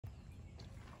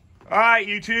All right,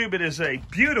 YouTube, it is a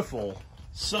beautiful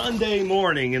Sunday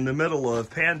morning in the middle of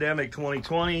pandemic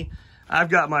 2020. I've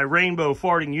got my rainbow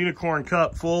farting unicorn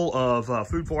cup full of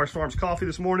Food Forest Farms coffee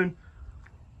this morning.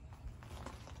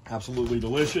 Absolutely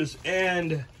delicious.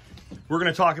 And we're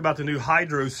going to talk about the new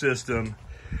hydro system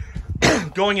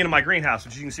going into my greenhouse,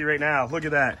 which you can see right now. Look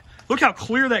at that. Look how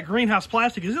clear that greenhouse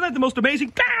plastic is. Isn't that the most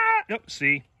amazing? Yep,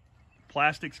 see,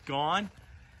 plastic's gone.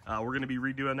 We're going to be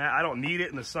redoing that. I don't need it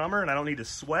in the summer, and I don't need to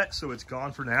sweat, so it's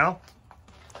gone for now.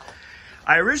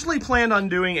 I originally planned on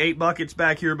doing 8 buckets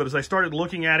back here, but as I started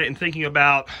looking at it and thinking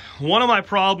about one of my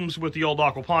problems with the old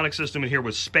aquaponics system in here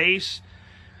was space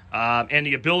and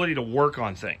the ability to work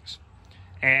on things.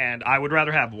 And I would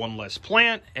rather have one less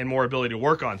plant and more ability to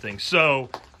work on things. So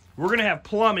we're going to have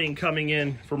plumbing coming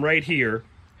in from right here.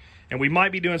 And we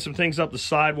might be doing some things up the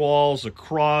sidewalls,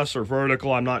 across or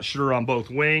vertical. I'm not sure on both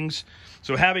wings.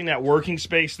 So having that working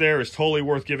space there is totally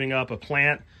worth giving up a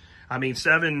plant. I mean,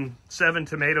 seven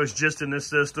tomatoes just in this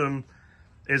system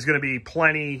is going to be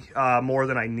plenty more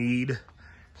than I need.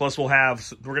 Plus we're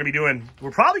probably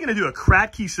going to do a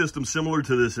Kratkyish system similar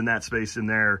to this in that space in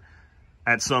there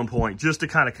at some point, just to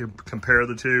kind of compare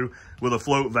the two with a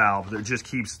float valve that just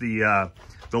keeps the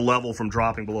level from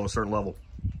dropping below a certain level.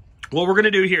 What we're going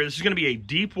to do here, this is going to be a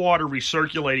deep water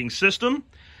recirculating system.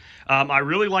 I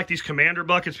really like these Commander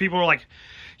buckets. People are like,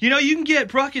 you know, you can get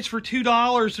buckets for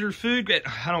 $2 that are food.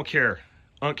 I don't care.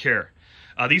 I don't care.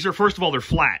 These are, first of all, they're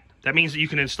flat. That means that you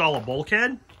can install a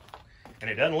bulkhead and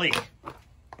it doesn't leak.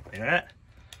 See that?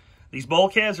 These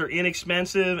bulkheads are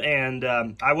inexpensive, and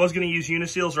I was going to use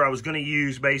uniseals, or I was going to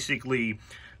use basically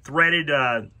threaded,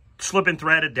 slip and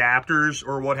thread adapters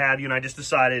or what have you, and I just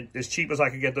decided, as cheap as I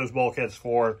could get those bulkheads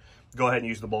for, go ahead and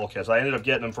use the bulkheads. I ended up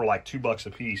getting them for like $2 a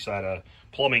piece at a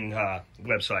plumbing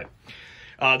website.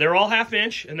 They're all 1/2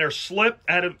 inch, and they're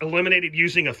eliminated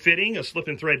using a fitting, a slip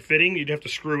and thread fitting. You'd have to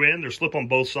screw in. They're slip on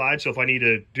both sides, so if I need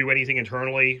to do anything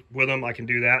internally with them, I can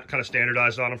do that. Kind of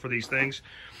standardized on them for these things.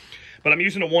 But I'm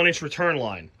using a 1-inch return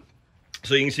line.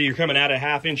 So you can see you're coming out a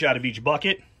 1/2 inch out of each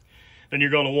bucket, then you're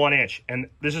going to 1 inch. And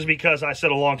this is because I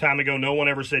said a long time ago, no one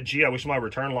ever said, gee, I wish my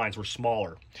return lines were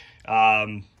smaller.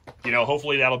 You know,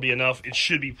 hopefully that'll be enough. It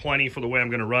should be plenty for the way I'm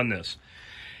going to run this.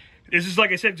 This is,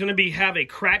 like I said, going to have a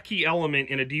Kratkyish element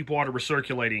in a deep water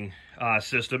recirculating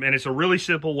system. And it's a really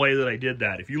simple way that I did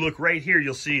that. If you look right here,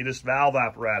 you'll see this valve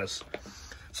apparatus.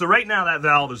 So right now that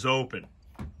valve is open.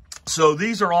 So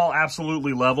these are all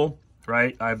absolutely level,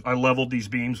 right? I leveled these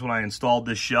beams when I installed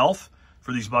this shelf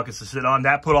for these buckets to sit on.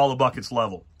 That put all the buckets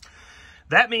level.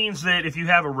 That means that if you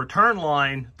have a return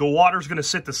line, the water's going to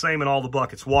sit the same in all the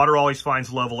buckets. Water always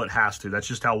finds level. It has to. That's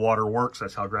just how water works.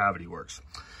 That's how gravity works.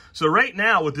 So right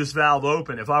now with this valve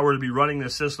open, if I were to be running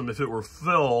this system, if it were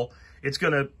full, it's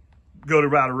going to go to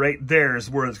about right there is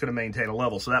where it's going to maintain a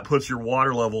level. So that puts your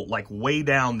water level like way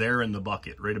down there in the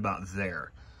bucket, right about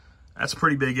there. That's a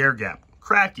pretty big air gap.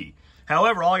 Kratkyish.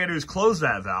 However, all I got to do is close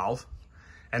that valve,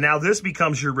 and now this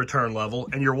becomes your return level,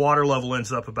 and your water level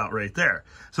ends up about right there.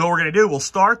 So what we're going to do, we'll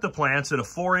start the plants at a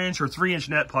 4-inch or 3-inch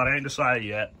net pot. I ain't decided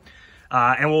yet.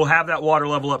 And we'll have that water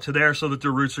level up to there so that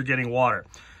the roots are getting water.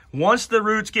 Once the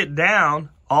roots get down,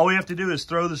 all we have to do is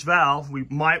throw this valve. We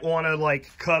might want to like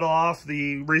cut off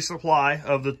the resupply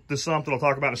of the sump that I'll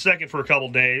talk about in a second for a couple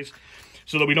days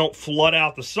so that we don't flood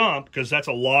out the sump, because that's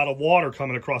a lot of water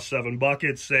coming across 7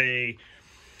 buckets, say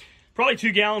probably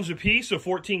 2 gallons a piece, so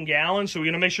 14 gallons. So we're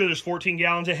going to make sure there's 14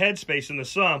 gallons of headspace in the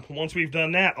sump. Once we've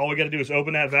done that, all we got to do is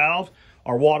open that valve.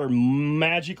 Our water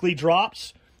magically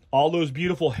drops. All those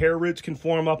beautiful hair roots can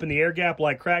form up in the air gap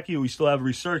like Kratkyish. We still have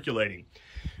recirculating.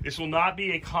 This will not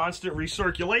be a constant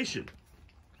recirculation.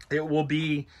 It will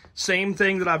be same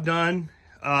thing that I've done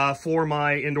for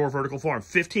my indoor vertical farm.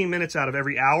 15 minutes out of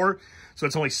every hour. So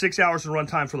it's only 6 hours of run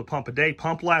time for the pump a day.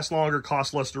 Pump lasts longer,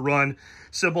 costs less to run.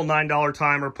 Simple $9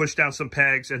 timer, push down some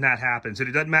pegs, and that happens. And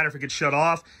it doesn't matter if it gets shut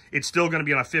off. It's still going to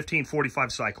be on a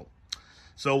 1545 cycle.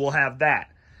 So we'll have that.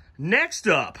 Next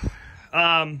up,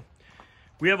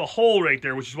 we have a hole right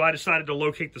there, which is why I decided to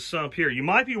locate the sump here. You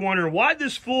might be wondering, why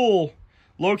this fool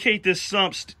locate this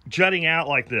sump jutting out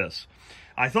like this?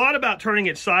 I thought about turning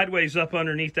it sideways up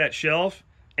underneath that shelf,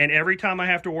 and every time I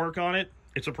have to work on it,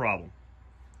 it's a problem.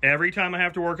 Every time I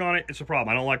have to work on it, it's a problem.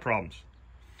 I don't like problems.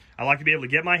 I like to be able to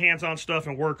get my hands on stuff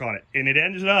and work on it. And it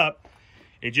ended up,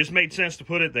 it just made sense to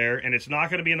put it there, and it's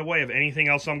not going to be in the way of anything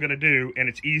else I'm going to do, and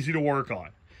it's easy to work on.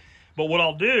 But what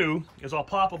I'll do is I'll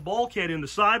pop a bulkhead in the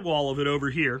sidewall of it over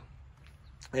here,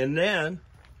 and then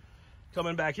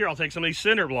coming back here, I'll take some of these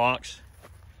cinder blocks.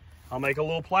 I'll make a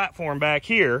little platform back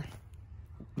here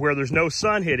where there's no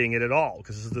sun hitting it at all,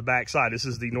 because this is the back side. This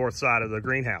is the north side of the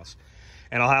greenhouse.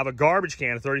 And I'll have a garbage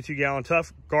can, a 32-gallon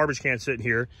tough garbage can sitting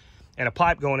here, and a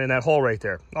pipe going in that hole right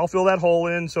there. I'll fill that hole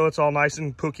in so it's all nice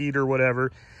and pookied or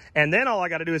whatever. And then all I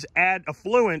got to do is add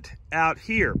effluent out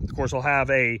here. Of course, I'll have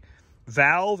a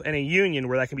valve and a union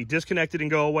where that can be disconnected and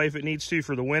go away if it needs to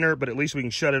for the winter, but at least we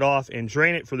can shut it off and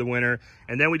drain it for the winter.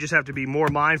 And then we just have to be more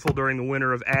mindful during the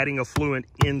winter of adding effluent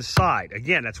inside.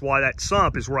 Again, that's why that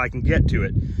sump is where I can get to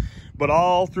it. But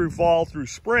all through fall through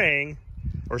spring,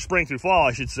 or spring through fall,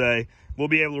 I should say, we'll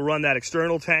be able to run that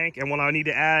external tank. And when I need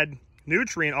to add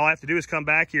nutrient, all I have to do is come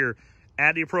back here,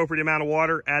 add the appropriate amount of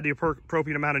water, add the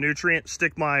appropriate amount of nutrient,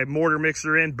 stick my mortar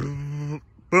mixer in,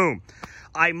 boom.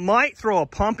 I might throw a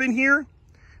pump in here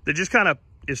that just kind of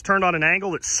is turned on an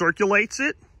angle that circulates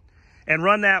it, and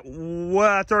run that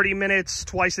 30 minutes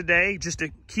twice a day just to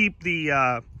keep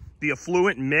the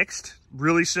effluent mixed.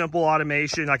 Really simple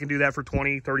automation. I can do that for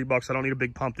 20, 30 bucks. I don't need a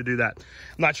big pump to do that.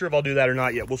 I'm not sure if I'll do that or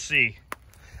not yet. We'll see.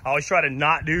 I always try to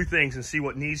not do things and see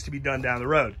what needs to be done down the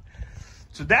road.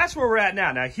 So that's where we're at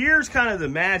now. Now here's kind of the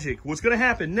magic. What's going to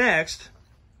happen next,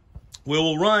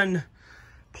 we'll run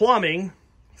plumbing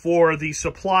for the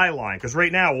supply line, because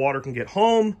right now water can get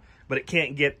home, but it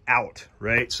can't get out,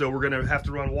 right? So we're going to have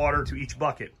to run water to each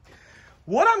bucket.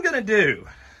 What I'm going to do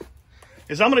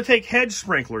is I'm going to take hedge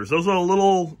sprinklers. Those are the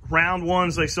little round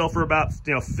ones. They sell for about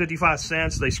 55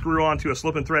 cents. They screw onto a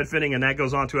slip and thread fitting, and that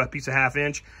goes onto a piece of 1/2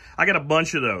 inch. I got a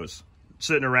bunch of those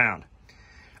sitting around.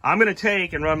 I'm going to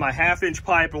take and run my 1/2 inch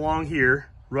pipe along here,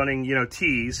 running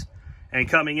T's, and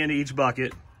coming into each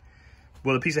bucket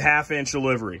with a piece of 1/2 inch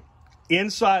delivery.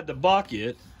 Inside the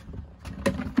bucket,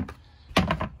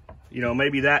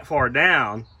 maybe that far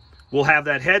down, we'll have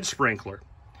that head sprinkler.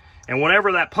 And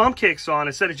whenever that pump kicks on,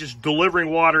 instead of just delivering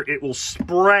water, it will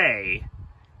spray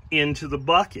into the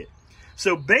bucket.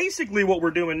 So basically what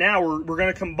we're doing now, we're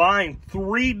going to combine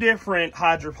 3 different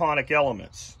hydroponic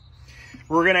elements.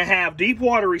 We're going to have deep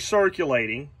water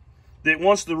recirculating that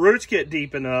once the roots get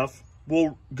deep enough,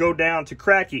 will go down to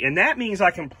Kratkyish. And that means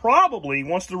I can probably,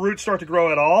 once the roots start to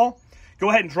grow at all, go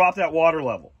ahead and drop that water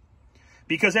level.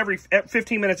 Because every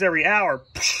 15 minutes, every hour,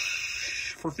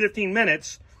 for 15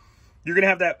 minutes, you're going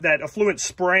to have that effluent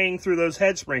spraying through those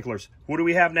head sprinklers. What do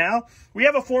we have now? We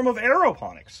have a form of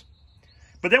aeroponics.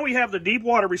 But then we have the deep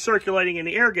water recirculating in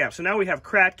the air gap. So now we have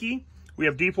Kratkyish, we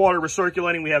have deep water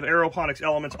recirculating, we have aeroponics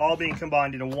elements all being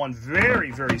combined into one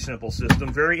very, very simple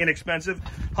system, very inexpensive,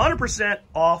 100%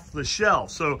 off the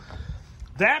shelf. So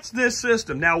that's this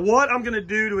system. Now what I'm going to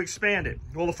do to expand it?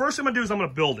 Well, the first thing I'm going to do is I'm going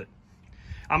to build it.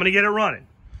 I'm going to get it running.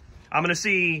 I'm going to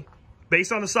see,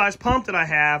 based on the size pump that I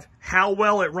have, how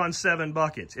well it runs 7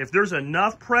 buckets. If there's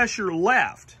enough pressure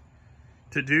left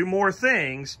to do more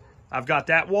things, I've got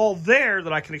that wall there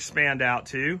that I can expand out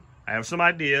to. I have some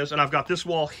ideas, and I've got this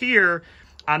wall here.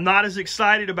 I'm not as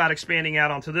excited about expanding out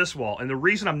onto this wall. And the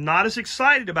reason I'm not as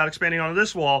excited about expanding onto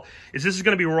this wall is this is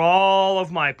going to be where all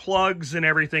of my plugs and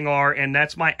everything are, and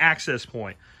that's my access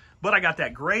point. But I got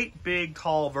that great, big,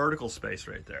 tall vertical space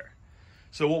right there.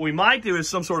 So what we might do is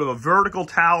some sort of a vertical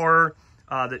tower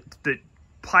that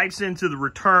pipes into the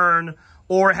return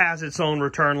or has its own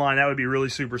return line. That would be really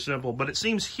super simple. But it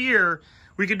seems here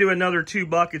we could do another 2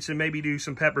 buckets and maybe do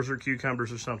some peppers or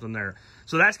cucumbers or something there.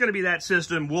 So that's going to be that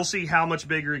system. We'll see how much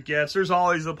bigger it gets. There's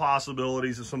always the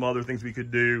possibilities of some other things we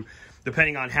could do,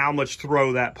 depending on how much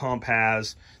throw that pump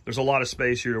has. There's a lot of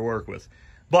space here to work with.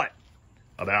 But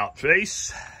about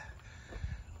face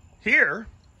here,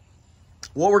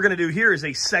 what we're going to do here is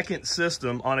a second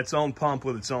system on its own pump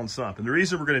with its own sump. And the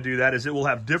reason we're going to do that is it will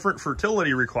have different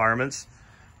fertility requirements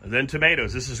than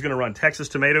tomatoes. This is going to run Texas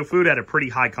tomato food at a pretty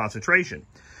high concentration.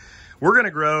 We're going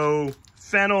to grow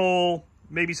fennel,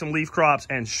 maybe some leaf crops,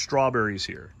 and strawberries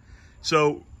here.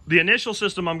 So the initial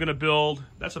system I'm going to build,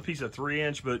 that's a piece of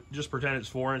 3-inch, but just pretend it's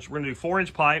 4-inch. We're going to do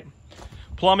 4-inch pipe,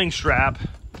 plumbing strap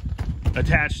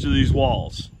attached to these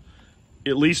walls.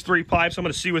 At least 3 pipes. I'm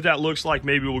going to see what that looks like.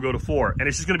 Maybe we'll go to 4. And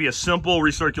it's just going to be a simple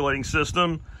recirculating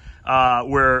system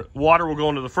where water will go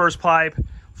into the first pipe,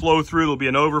 flow through. There'll be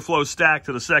an overflow stack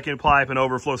to the second pipe, an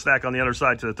overflow stack on the other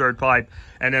side to the third pipe,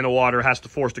 and then the water has to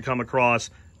force to come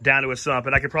across down to a sump.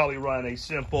 And I could probably run a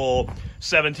simple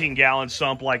 17-gallon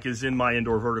sump like is in my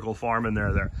indoor vertical farm in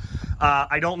there.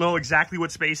 I don't know exactly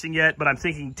what spacing yet, but I'm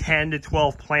thinking 10 to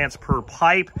 12 plants per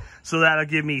pipe. So that'll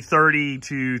give me 30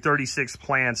 to 36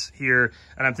 plants here.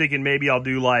 And I'm thinking maybe I'll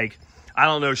do like, I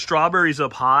don't know, strawberries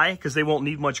up high because they won't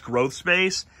need much growth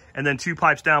space. And then 2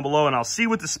 pipes down below, and I'll see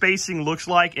what the spacing looks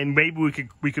like, and maybe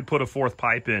we could put a 4th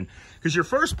pipe in. Because your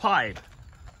first pipe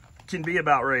can be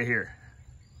about right here.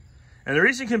 And the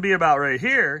reason it can be about right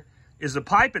here is the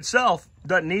pipe itself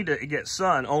doesn't need to get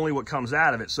sun, only what comes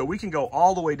out of it. So we can go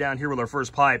all the way down here with our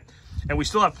first pipe. And we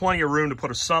still have plenty of room to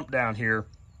put a sump down here.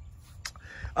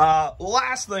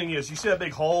 Last thing is, you see that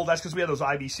big hole? That's because we had those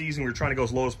IBCs and we were trying to go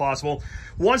as low as possible.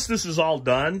 Once this is all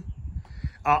done,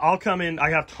 I'll come in. I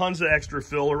have tons of extra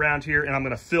fill around here, and I'm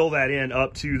going to fill that in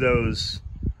up to those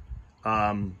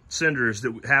cinders,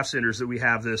 half cinders that we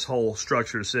have this whole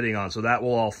structure sitting on. So that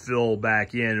will all fill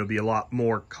back in. It'll be a lot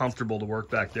more comfortable to work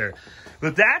back there.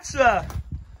 But that's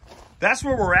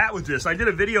where we're at with this. I did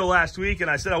a video last week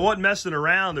and I said I wasn't messing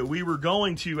around, that we were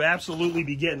going to absolutely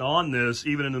be getting on this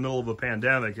even in the middle of a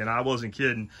pandemic, and I wasn't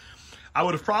kidding. I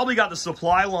would have probably got the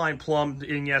supply line plumbed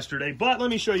in yesterday, but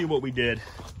let me show you what we did.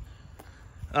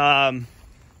 Go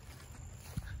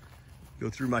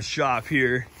through my shop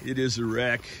here. It is a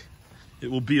wreck. It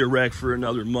will be a wreck for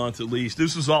another month at least.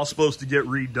 This was all supposed to get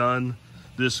redone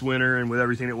this winter, and with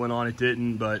everything that went on, it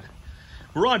didn't, but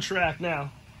we're on track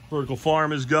now. Vertical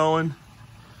farm is going.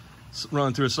 It's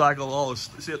running through a cycle. All this,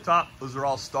 see up top? Those are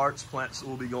all starts. Plants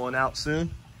will be going out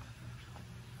soon.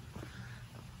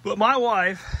 But my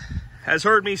wife has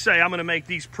heard me say I'm going to make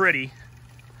these pretty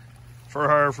for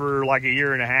her for like a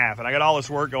year and a half. And I got all this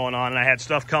work going on, and I had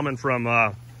stuff coming from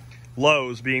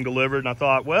Lowe's being delivered. And I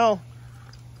thought, well,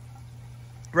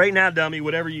 right now, dummy,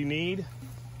 whatever you need,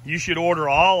 you should order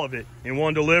all of it in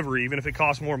one delivery, even if it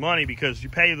costs more money, because you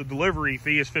pay the delivery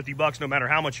fee is $50 no matter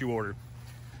how much you order.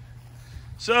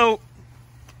 So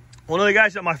one of the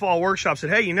guys at my fall workshop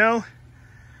said, hey, you know,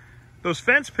 those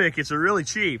fence pickets are really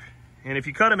cheap. And if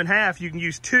you cut them in half, you can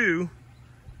use two.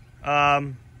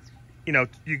 You know,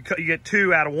 you get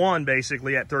two out of one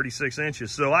basically at 36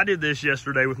 inches. So I did this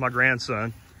yesterday with my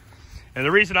grandson. And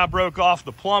the reason I broke off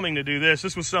the plumbing to do this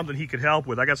was something he could help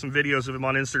with. I got some videos of him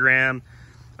on Instagram.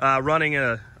 Running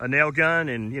a nail gun,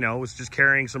 and you know, was just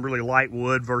carrying some really light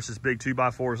wood versus big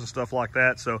 2x4s and stuff like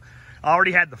that. So I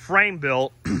already had the frame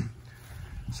built,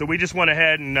 so we just went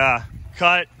ahead and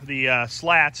cut the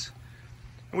slats,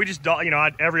 and we just, you know,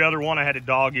 every other one I had a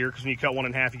dog ear, because when you cut one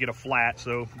in half you get a flat.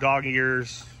 So dog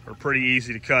ears are pretty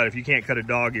easy to cut. If you can't cut a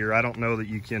dog ear, I don't know that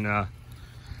you can. I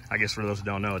guess for those who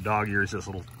don't know, a dog ear is this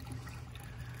little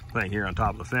thing here on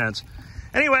top of the fence.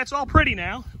 Anyway, it's all pretty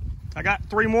now. I got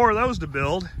 3 more of those to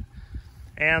build,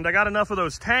 and I got enough of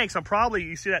those tanks. I'm probably,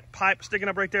 you see that pipe sticking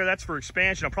up right there? That's for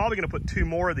expansion. I'm probably going to put 2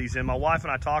 more of these in. My wife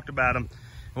and I talked about them,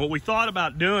 and what we thought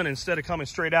about doing, instead of coming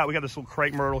straight out, we got this little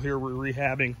crepe myrtle here we're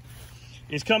rehabbing,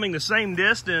 is coming the same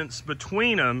distance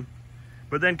between them,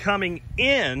 but then coming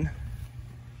in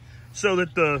so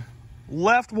that the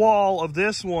left wall of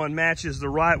this one matches the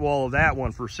right wall of that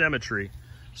one for symmetry.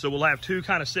 So we'll have 2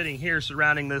 kind of sitting here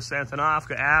surrounding this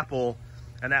Antonovka apple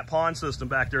and that pond system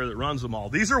back there that runs them all.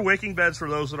 These are wicking beds for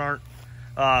those that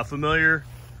aren't familiar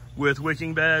with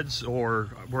wicking beds, or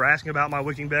were asking about my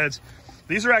wicking beds.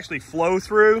 These are actually flow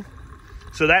through.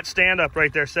 So that stand up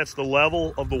right there sets the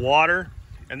level of the water,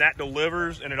 and that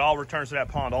delivers, and it all returns to that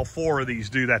pond. All 4 of these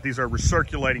do that. These are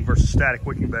recirculating versus static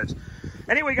wicking beds.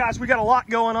 Anyway, guys, we got a lot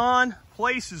going on.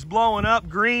 Place is blowing up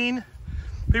green.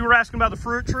 People were asking about the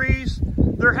fruit trees.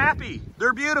 They're happy.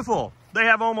 They're beautiful. They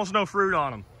have almost no fruit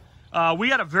on them. We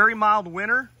had a very mild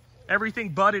winter. Everything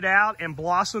budded out and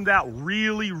blossomed out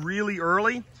really, really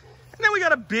early. And then we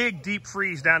got a big deep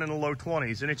freeze down in the low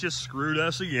 20s, and it just screwed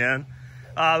us again.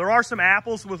 There are some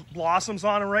apples with blossoms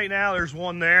on them right now. There's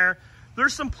one there.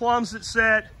 There's some plums that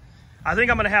set. I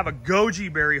think I'm gonna have a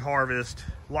goji berry harvest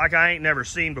like I ain't never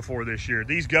seen before this year.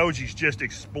 These gojis just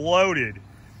exploded.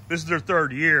 This is their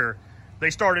 3rd year. They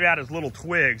started out as little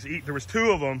twigs. There was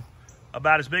 2 of them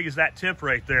about as big as that tip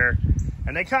right there.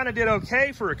 And they kind of did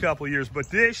okay for a couple years, but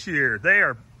this year they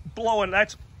are blowing.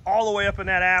 That's all the way up in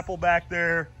that apple back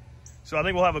there. So I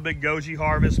think we'll have a big goji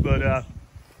harvest, but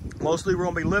mostly we're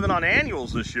gonna be living on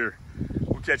annuals this year.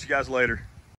 We'll catch you guys later.